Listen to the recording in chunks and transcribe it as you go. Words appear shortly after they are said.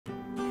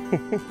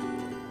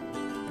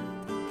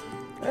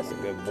That's a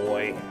good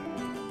boy.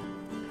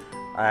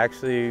 I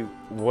actually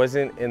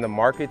wasn't in the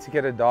market to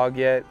get a dog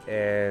yet,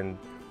 and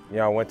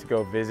I went to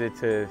go visit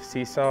to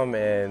see some,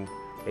 and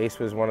Ace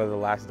was one of the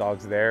last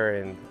dogs there,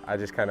 and I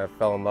just kind of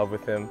fell in love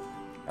with him.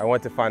 I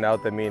went to find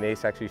out that me and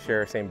Ace actually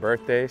share the same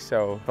birthday,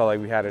 so I felt like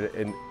we had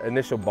an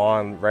initial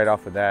bond right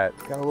off of that.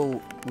 Got a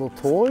little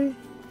toy?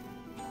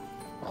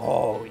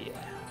 Oh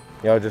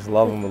yeah. Just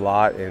love him a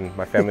lot, and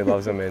my family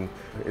loves him, and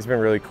it's been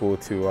really cool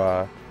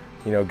to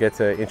get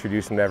to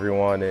introduce him to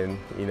everyone and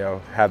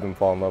have them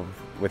fall in love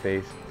with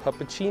Ace.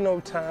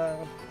 Puppuccino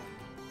time.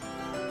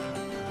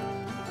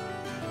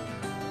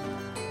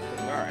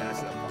 All right,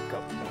 that's enough.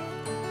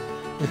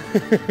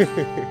 Fuck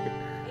up.